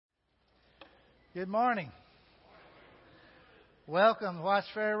Good morning. Welcome to Watts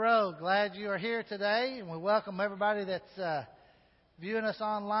Ferry Road. Glad you are here today, and we welcome everybody that's viewing us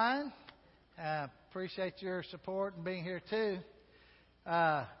online. Appreciate your support and being here too.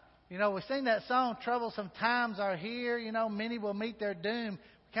 We sing that song, "Troublesome Times Are Here." Many will meet their doom.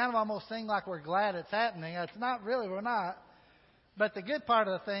 We kind of almost sing like we're glad it's happening. It's not really, we're not. But the good part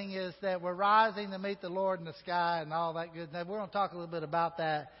of the thing is that we're rising to meet the Lord in the sky and all that good. Now, we're going to talk a little bit about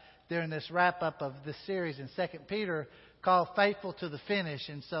that during this wrap-up of this series in 2 Peter called Faithful to the Finish.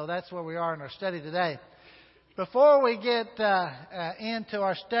 And so that's where we are in our study today. Before we get into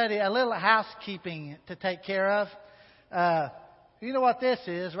our study, a little housekeeping to take care of. You know what this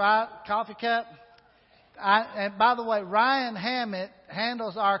is, right? Coffee cup. And by the way, Ryan Hammett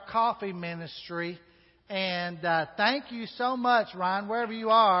handles our coffee ministry. And thank you so much, Ryan, wherever you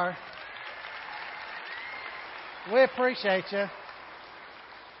are. We appreciate you.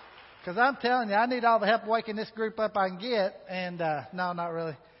 Because I'm telling you, I need all the help waking this group up I can get. And no, not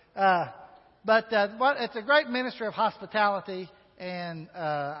really. But it's a great ministry of hospitality. And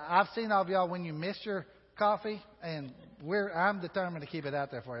I've seen all of y'all when you miss your coffee. And I'm determined to keep it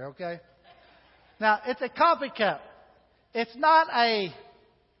out there for you, okay? Now, it's a coffee cup. It's not a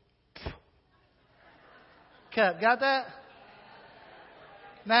cup. Got that?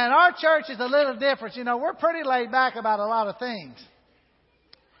 Now, in our church, it's a little different. We're pretty laid back about a lot of things.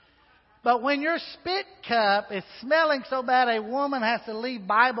 But when your spit cup is smelling so bad a woman has to leave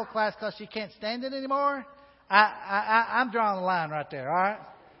Bible class because she can't stand it anymore, I'm drawing the line right there, all right?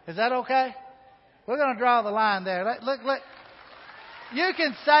 Is that okay? We're going to draw the line there. Look. You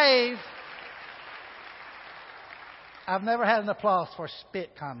can save. I've never had an applause for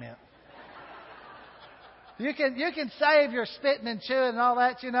spit comment. You can save your spitting and chewing and all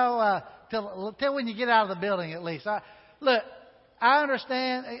that, till when you get out of the building at least. Look, I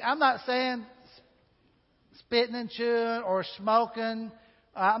understand. I'm not saying spitting and chewing or smoking.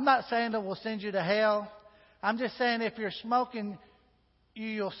 I'm not saying that will send you to hell. I'm just saying if you're smoking,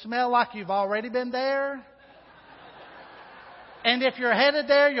 you'll smell like you've already been there. And if you're headed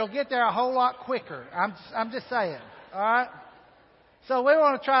there, you'll get there a whole lot quicker. I'm just saying. All right? So we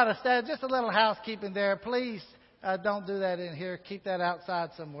want to try to stay. Just a little housekeeping there. Please don't do that in here. Keep that outside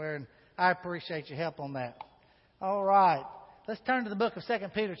somewhere. And I appreciate your help on that. All right. Let's turn to the book of 2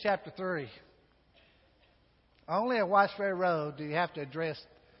 Peter chapter 3. Only at Watts Ferry Road do you have to address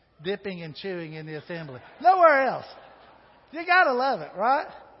dipping and chewing in the assembly. Nowhere else. You got to love it, right?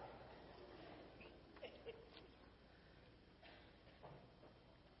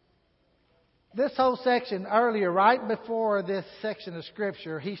 This whole section earlier, right before this section of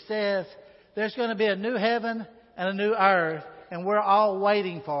Scripture, he says there's going to be a new heaven and a new earth, and we're all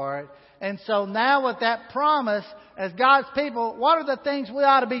waiting for it. And so now with that promise, as God's people, what are the things we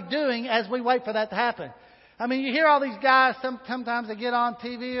ought to be doing as we wait for that to happen? I mean, you hear all these guys, sometimes they get on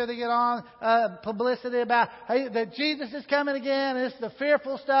TV or they get on publicity about, hey, that Jesus is coming again. And it's the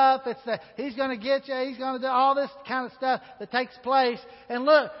fearful stuff. He's going to get you. He's going to do all this kind of stuff that takes place. And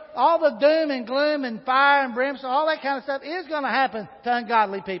look, all the doom and gloom and fire and brimstone, all that kind of stuff is going to happen to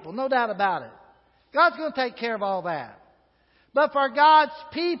ungodly people. No doubt about it. God's going to take care of all that. But for God's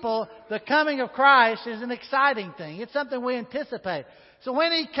people, the coming of Christ is an exciting thing. It's something we anticipate. So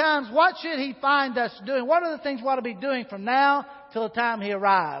when He comes, what should He find us doing? What are the things we ought to be doing from now till the time He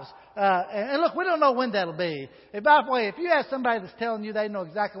arrives? And look, we don't know when that'll be. And by the way, if you have somebody that's telling you they know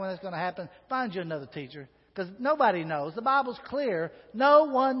exactly when it's going to happen, find you another teacher. Because nobody knows. The Bible's clear. No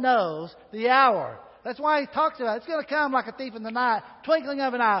one knows the hour. That's why He talks about it. It's going to come like a thief in the night, twinkling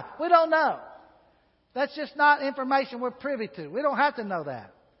of an eye. We don't know. That's just not information we're privy to. We don't have to know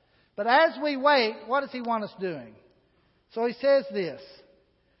that. But as we wait, what does He want us doing? So He says this.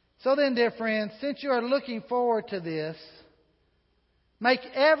 So then, dear friends, since you are looking forward to this, make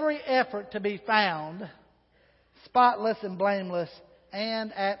every effort to be found spotless and blameless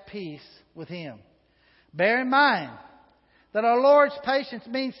and at peace with Him. Bear in mind that our Lord's patience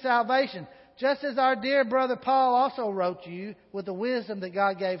means salvation, just as our dear brother Paul also wrote to you with the wisdom that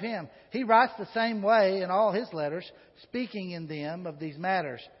God gave him. He writes the same way in all his letters, speaking in them of these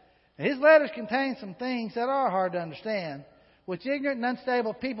matters. And his letters contain some things that are hard to understand, which ignorant and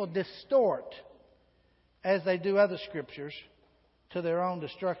unstable people distort, as they do other scriptures, to their own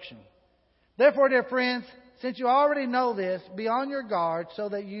destruction. Therefore, dear friends, since you already know this, be on your guard so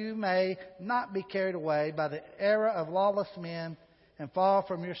that you may not be carried away by the error of lawless men and fall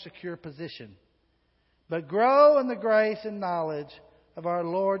from your secure position. But grow in the grace and knowledge of our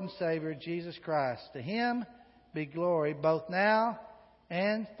Lord and Savior, Jesus Christ. To Him be glory both now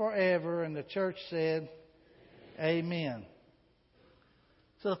and forever. And the church said, Amen.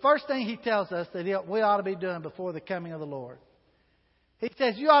 So the first thing he tells us that we ought to be doing before the coming of the Lord. He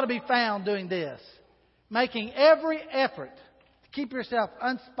says you ought to be found doing this. Making every effort to keep yourself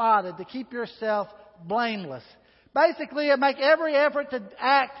unspotted, to keep yourself blameless. Basically, make every effort to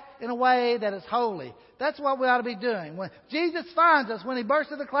act in a way that is holy. That's what we ought to be doing. When Jesus finds us, when He bursts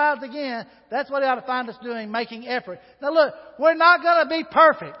through the clouds again, that's what He ought to find us doing, making effort. Now look, we're not going to be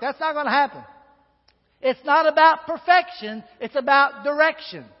perfect. That's not going to happen. It's not about perfection. It's about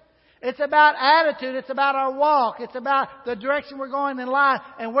direction. It's about attitude. It's about our walk. It's about the direction we're going in life.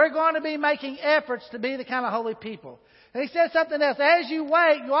 And we're going to be making efforts to be the kind of holy people. And He says something else. As you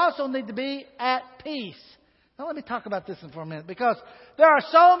wait, you also need to be at peace. Now let me talk about this for a minute, because there are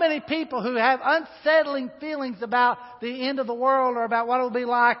so many people who have unsettling feelings about the end of the world, or about what it will be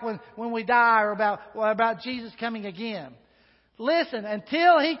like when we die, or about Jesus coming again. Listen,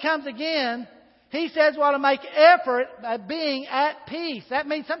 until He comes again, He says we ought to make effort at being at peace. That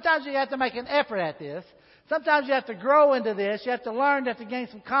means sometimes you have to make an effort at this. Sometimes you have to grow into this. You have to learn, you have to gain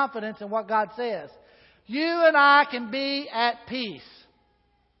some confidence in what God says. You and I can be at peace.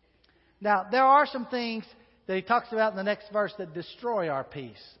 Now, there are some things that He talks about in the next verse that destroy our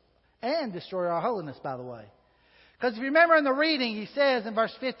peace. And destroy our holiness, by the way. Because if you remember in the reading, He says in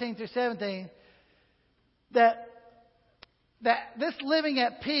verse 15 through 17 that this living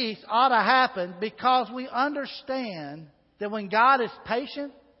at peace ought to happen because we understand that when God is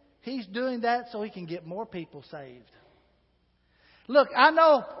patient, He's doing that so He can get more people saved. Look, I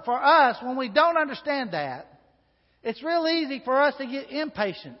know for us, when we don't understand that, it's real easy for us to get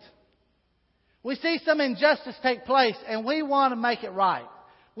impatient. We see some injustice take place and we want to make it right.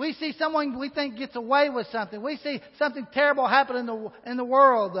 We see someone we think gets away with something. We see something terrible happen in the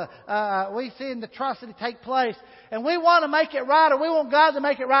world. We see an atrocity take place. And we want to make it right, or we want God to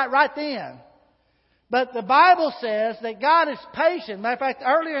make it right then. But the Bible says that God is patient. Matter of fact,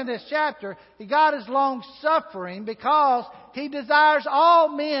 earlier in this chapter, God is long-suffering because He desires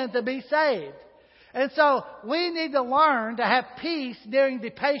all men to be saved. And so we need to learn to have peace during the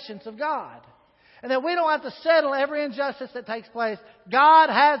patience of God. And that we don't have to settle every injustice that takes place. God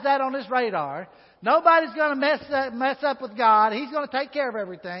has that on His radar. Nobody's going to mess up with God. He's going to take care of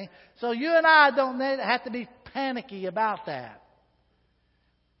everything. So you and I don't have to be panicky about that.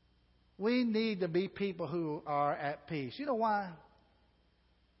 We need to be people who are at peace. You know why?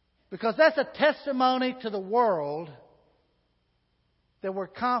 Because that's a testimony to the world that we're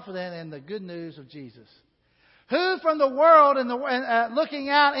confident in the good news of Jesus. Who from the world and looking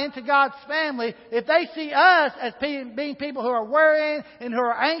out into God's family, if they see us as being people who are worrying and who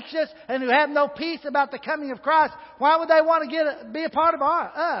are anxious and who have no peace about the coming of Christ, why would they want to be a part of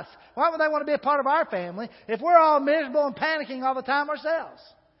us? Why would they want to be a part of our family if we're all miserable and panicking all the time ourselves?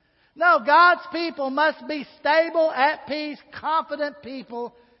 No, God's people must be stable, at peace, confident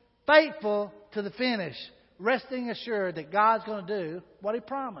people, faithful to the finish, resting assured that God's going to do what He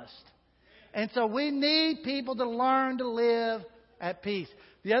promised. And so we need people to learn to live at peace.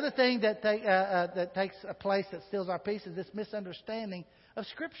 The other thing that takes a place that steals our peace is this misunderstanding of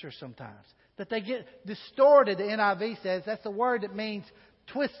Scripture sometimes. That they get distorted, the NIV says. That's the word that means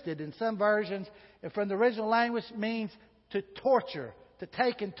twisted in some versions. And from the original language, it means to torture, to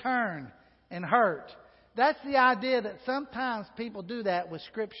take and turn and hurt. That's the idea that sometimes people do that with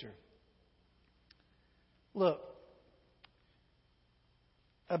Scripture. Look.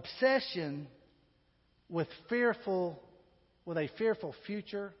 Obsession with a fearful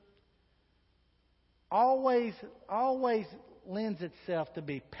future always lends itself to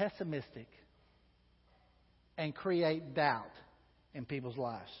be pessimistic and create doubt in people's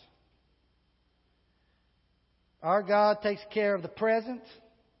lives. Our God takes care of the present.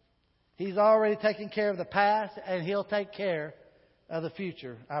 He's already taken care of the past, and He'll take care of the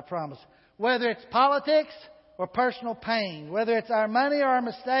future, I promise. Whether it's politics or personal pain, whether it's our money or our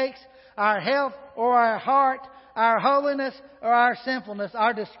mistakes, our health or our heart, our holiness or our sinfulness,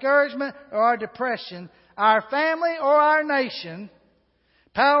 our discouragement or our depression, our family or our nation,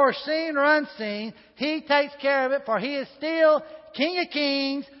 power seen or unseen, He takes care of it, for He is still King of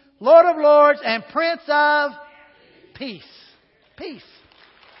Kings, Lord of Lords, and Prince of Peace. Peace.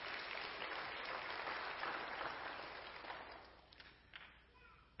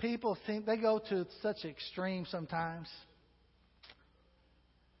 People think they go to such extremes sometimes.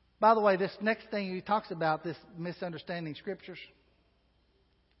 By the way, this next thing he talks about, this misunderstanding Scriptures.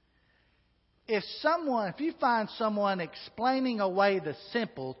 If you find someone explaining away the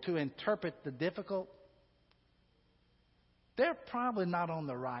simple to interpret the difficult, they're probably not on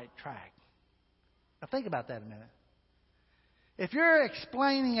the right track. Now think about that a minute. If you're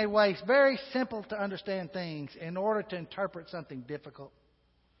explaining away very simple to understand things in order to interpret something difficult,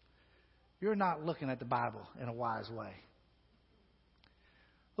 you're not looking at the Bible in a wise way.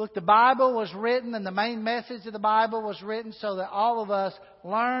 Look, the Bible was written, and the main message of the Bible was written so that all of us,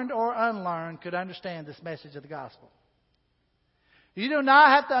 learned or unlearned, could understand this message of the gospel. You do not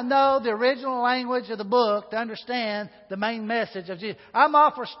have to know the original language of the book to understand the main message of Jesus. I'm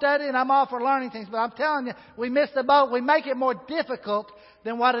all for studying, I'm all for learning things, but I'm telling you, we miss the boat. We make it more difficult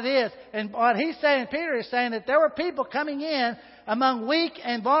than what it is. And what he's saying, Peter is saying, that there were people coming in among weak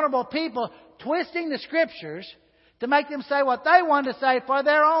and vulnerable people, twisting the Scriptures to make them say what they wanted to say for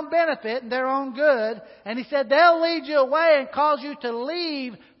their own benefit and their own good. And he said they'll lead you away and cause you to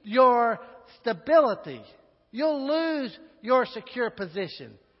leave your stability. You'll lose your secure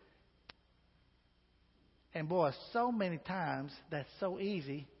position. And boy, so many times that's so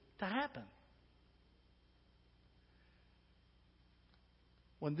easy to happen.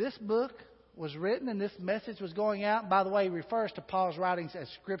 When this book was written and this message was going out, by the way, he refers to Paul's writings as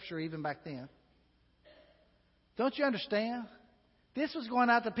Scripture even back then. Don't you understand? This was going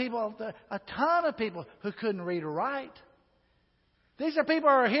out to people, a ton of people who couldn't read or write. These are people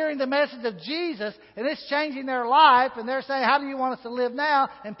who are hearing the message of Jesus, and it's changing their life, and they're saying, how do you want us to live now?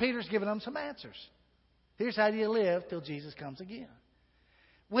 And Peter's giving them some answers. Here's how you live till Jesus comes again.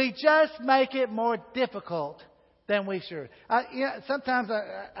 We just make it more difficult than we should. Sometimes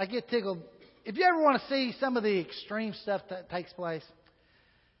I get tickled. If you ever want to see some of the extreme stuff that takes place,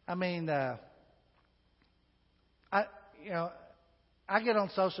 I mean, I get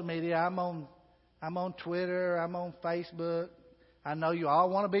on social media. I'm on Twitter. I'm on Facebook. I know you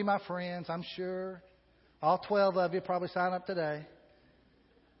all want to be my friends, I'm sure. All 12 of you probably sign up today.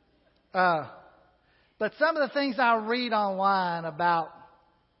 But some of the things I read online about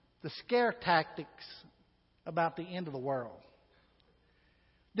the scare tactics about the end of the world,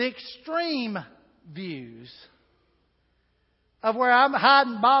 the extreme views of where I'm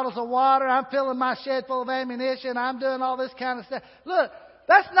hiding bottles of water, I'm filling my shed full of ammunition, I'm doing all this kind of stuff. Look,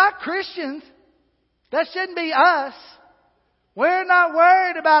 that's not Christians. That shouldn't be us. We're not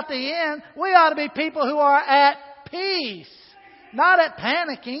worried about the end. We ought to be people who are at peace, not at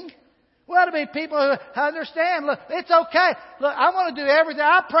panicking. We ought to be people who understand, look, it's okay. Look, I want to do everything.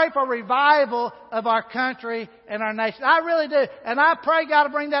 I pray for revival of our country and our nation. I really do. And I pray God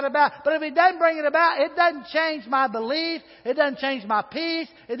will bring that about. But if He doesn't bring it about, it doesn't change my belief. It doesn't change my peace.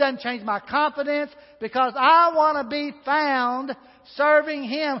 It doesn't change my confidence. Because I want to be found serving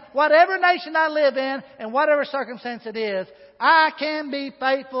Him. Whatever nation I live in and whatever circumstance it is, I can be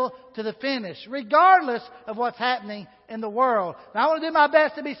faithful to the finish, regardless of what's happening in the world. Now, I want to do my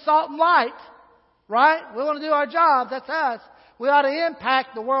best to be salt and light, right? We want to do our jobs. That's us. We ought to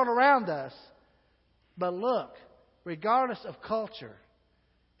impact the world around us. But look, regardless of culture,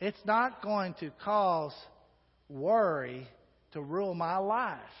 it's not going to cause worry to rule my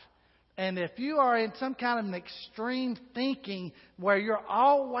life. And if you are in some kind of an extreme thinking where you're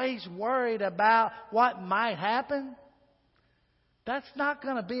always worried about what might happen, that's not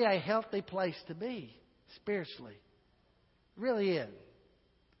going to be a healthy place to be spiritually. It really is.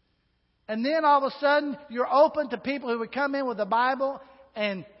 And then all of a sudden, you're open to people who would come in with the Bible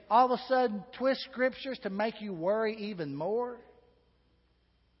and all of a sudden twist Scriptures to make you worry even more.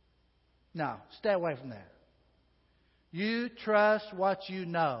 No, stay away from that. You trust what you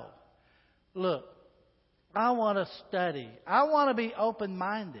know. Look, I want to study. I want to be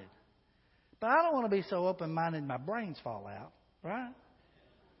open-minded. But I don't want to be so open-minded my brains fall out. Right?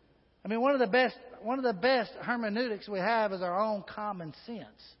 I mean, one of the best hermeneutics we have is our own common sense.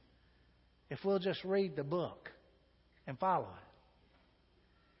 If we'll just read the book and follow it.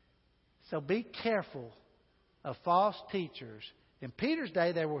 So be careful of false teachers. In Peter's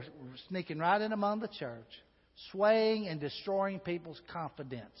day, they were sneaking right in among the church, swaying and destroying people's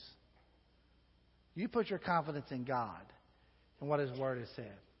confidence. You put your confidence in God and what His Word has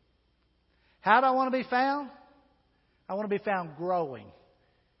said. How do I want to be found? I want to be found growing.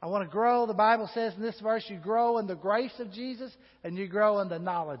 I want to grow. The Bible says in this verse, you grow in the grace of Jesus and you grow in the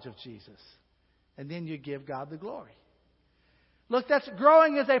knowledge of Jesus. And then you give God the glory. Look, that's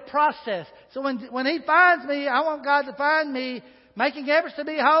growing is a process. So when He finds me, I want God to find me making efforts to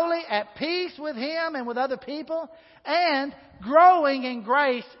be holy, at peace with Him and with other people, and growing in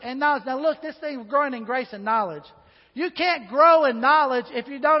grace and knowledge. Now look, this thing of growing in grace and knowledge. You can't grow in knowledge if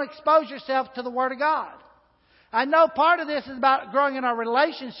you don't expose yourself to the Word of God. I know part of this is about growing in our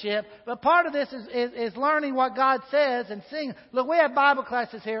relationship, but part of this is learning what God says and seeing. Look, we have Bible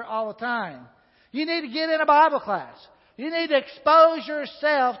classes here all the time. You need to get in a Bible class. You need to expose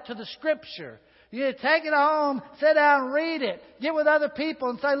yourself to the Scripture. You need to take it home, sit down and read it. Get with other people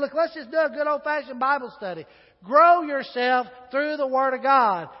and say, look, let's just do a good old-fashioned Bible study. Grow yourself through the Word of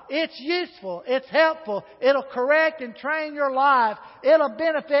God. It's useful. It's helpful. It'll correct and train your life. It'll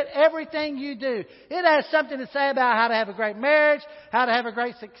benefit everything you do. It has something to say about how to have a great marriage, how to have a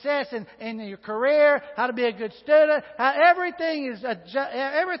great success in your career, how to be a good student. How everything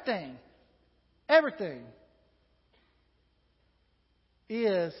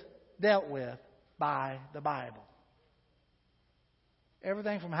is dealt with by the Bible.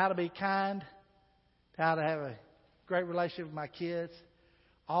 Everything from how to be kind, to how to have a great relationship with my kids,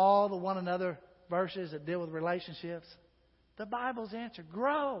 all the one another verses that deal with relationships. The Bible's answer.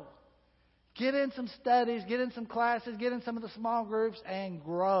 Grow. Get in some studies, get in some classes, get in some of the small groups, and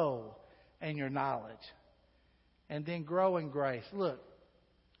grow in your knowledge. And then grow in grace. Look,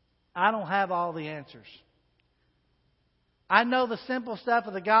 I don't have all the answers. I know the simple stuff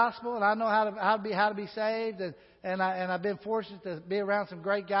of the gospel, and I know how to be saved, and I've been fortunate to be around some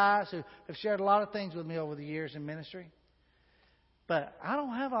great guys who have shared a lot of things with me over the years in ministry. But I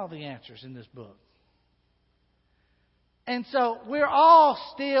don't have all the answers in this book. And so we're all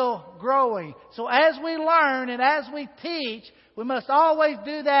still growing. So as we learn and as we teach, we must always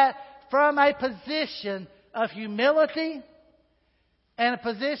do that from a position of humility and a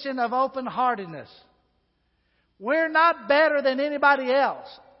position of open-heartedness. We're not better than anybody else.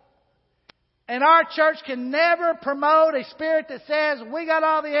 And our church can never promote a spirit that says, we got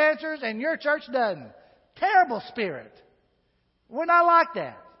all the answers and your church doesn't. Terrible spirit. We're not like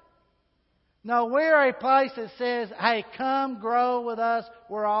that. No, we're a place that says, hey, come grow with us.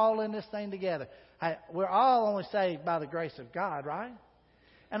 We're all in this thing together. Hey, we're all only saved by the grace of God, right?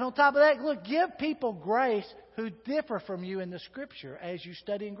 And on top of that, look, give people grace who differ from you in the Scripture as you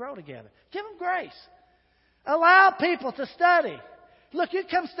study and grow together. Give them grace. Allow people to study. Look, you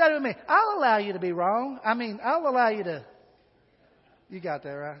come study with me. I'll allow you to be wrong. I'll allow you to... You got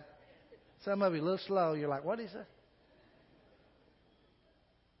that, right? Some of you a little slow. You're like, what is it?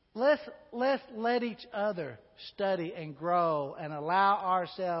 Let's let each other study and grow and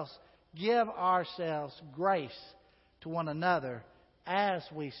give ourselves grace to one another as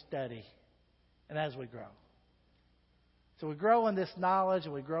we study and as we grow. So we grow in this knowledge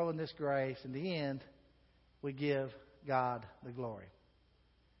and we grow in this grace. In the end, we give God the glory.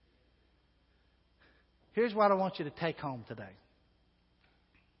 Here's what I want you to take home today.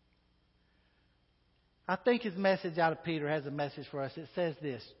 I think his message out of Peter has a message for us. It says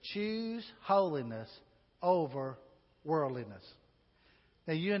this: choose holiness over worldliness.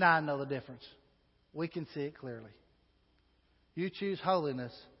 Now, you and I know the difference. We can see it clearly. You choose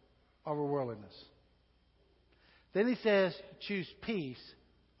holiness over worldliness. Then he says, choose peace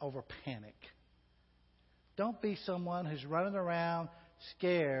over panic. Don't be someone who's running around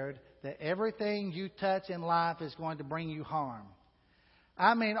scared that everything you touch in life is going to bring you harm.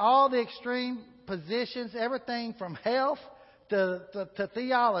 All the extreme positions, everything from health to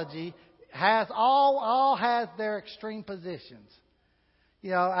theology, all has their extreme positions.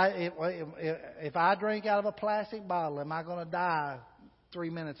 You know, if I drink out of a plastic bottle, am I going to die 3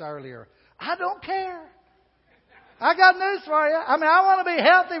 minutes earlier? I don't care. I got news for you. I want to be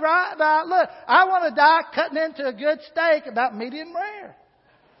healthy, right? Now, look, I want to die cutting into a good steak about medium rare.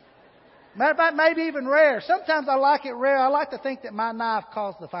 Matter of fact, maybe even rare. Sometimes I like it rare. I like to think that my knife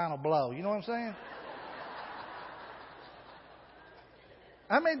caused the final blow. You know what I'm saying?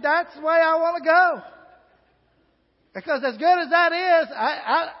 That's the way I want to go. Because as good as that is,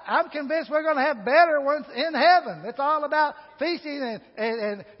 I'm convinced we're going to have better ones in heaven. It's all about feasting.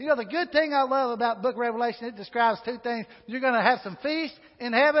 And you know, the good thing I love about the book of Revelation, it describes two things. You're going to have some feast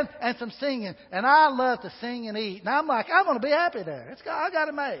in heaven and some singing. And I love to sing and eat. And I'm like, I'm going to be happy there. I got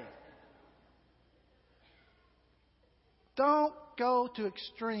it made. Don't go to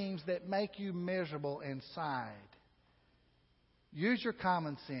extremes that make you miserable inside. Use your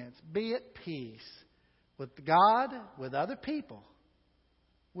common sense. Be at peace with God, with other people,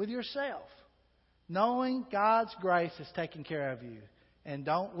 with yourself. Knowing God's grace is taking care of you. And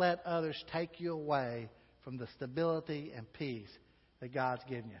don't let others take you away from the stability and peace that God's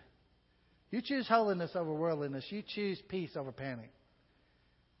given you. You choose holiness over worldliness. You choose peace over panic.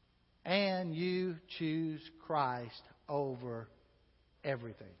 And you choose Christ over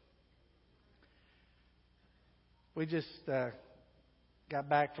everything. We just got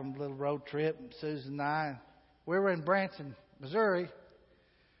back from a little road trip, Susan and I. We were in Branson, Missouri,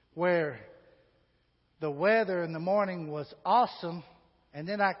 where the weather in the morning was awesome, and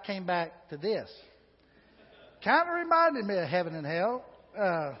then I came back to this. Kind of reminded me of heaven and hell.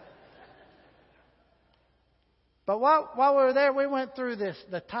 But while we were there, we went through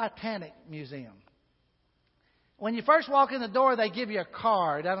the Titanic Museum. When you first walk in the door, they give you a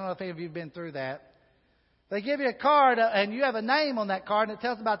card. I don't know if any of you have been through that. They give you a card, and you have a name on that card, and it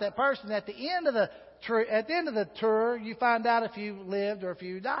tells about that person. At the end of the tour, you find out if you lived or if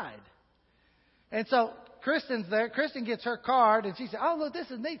you died. And so Kristen's there. Kristen gets her card, and she said, "Oh, look, this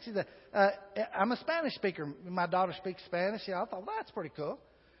is neat." She said, "I'm a Spanish speaker. My daughter speaks Spanish." I thought, "Well, that's pretty cool."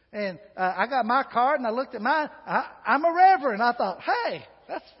 And I got my card, and I looked at mine. I'm a reverend. I thought, "Hey,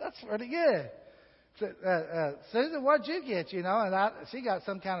 that's pretty good." Susan, what'd you get? And she got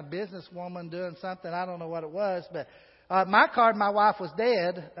some kind of businesswoman doing something. I don't know what it was, but my card, my wife was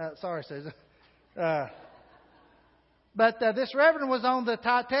dead. Sorry, Susan. But this reverend was on the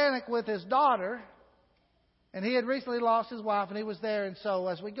Titanic with his daughter, and he had recently lost his wife, and he was there. And so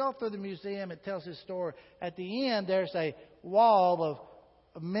as we go through the museum, it tells his story. At the end, there's a wall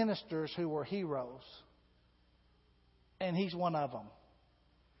of ministers who were heroes, and he's one of them.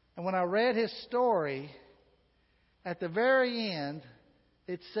 And when I read his story, at the very end,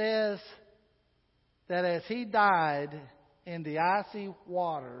 it says that as he died in the icy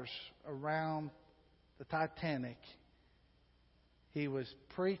waters around the Titanic, he was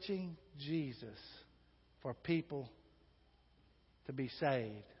preaching Jesus for people to be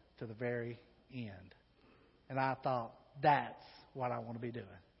saved to the very end. And I thought, that's what I want to be doing.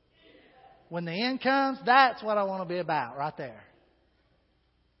 When the end comes, that's what I want to be about right there.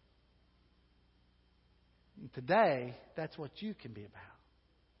 And today, that's what you can be about.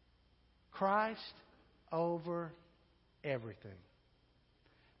 Christ over everything.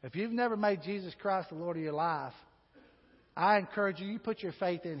 If you've never made Jesus Christ the Lord of your life, I encourage you put your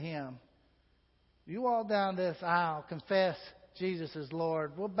faith in Him. You walk down this aisle, confess Jesus as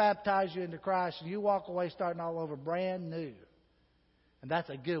Lord. We'll baptize you into Christ, and you walk away starting all over brand new. And that's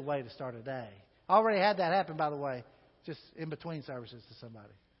a good way to start a day. I already had that happen, by the way, just in between services to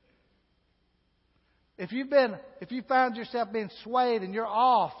somebody. If you found yourself being swayed and you're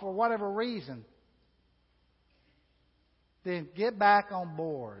off for whatever reason, then get back on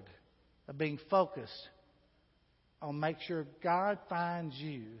board of being focused on make sure God finds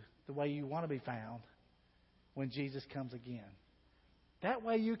you the way you want to be found when Jesus comes again. That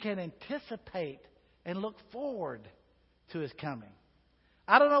way you can anticipate and look forward to His coming.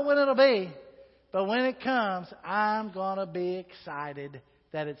 I don't know when it'll be, but when it comes, I'm going to be excited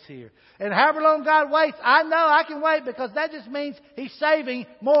that it's here. And however long God waits, I know I can wait, because that just means He's saving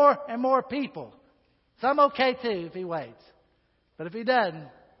more and more people. So I'm okay too if He waits. But if He doesn't,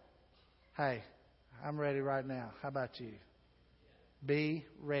 hey, I'm ready right now. How about you? Be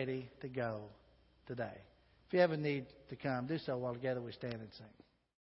ready to go today. If you have a need to come, do so while together we stand and sing.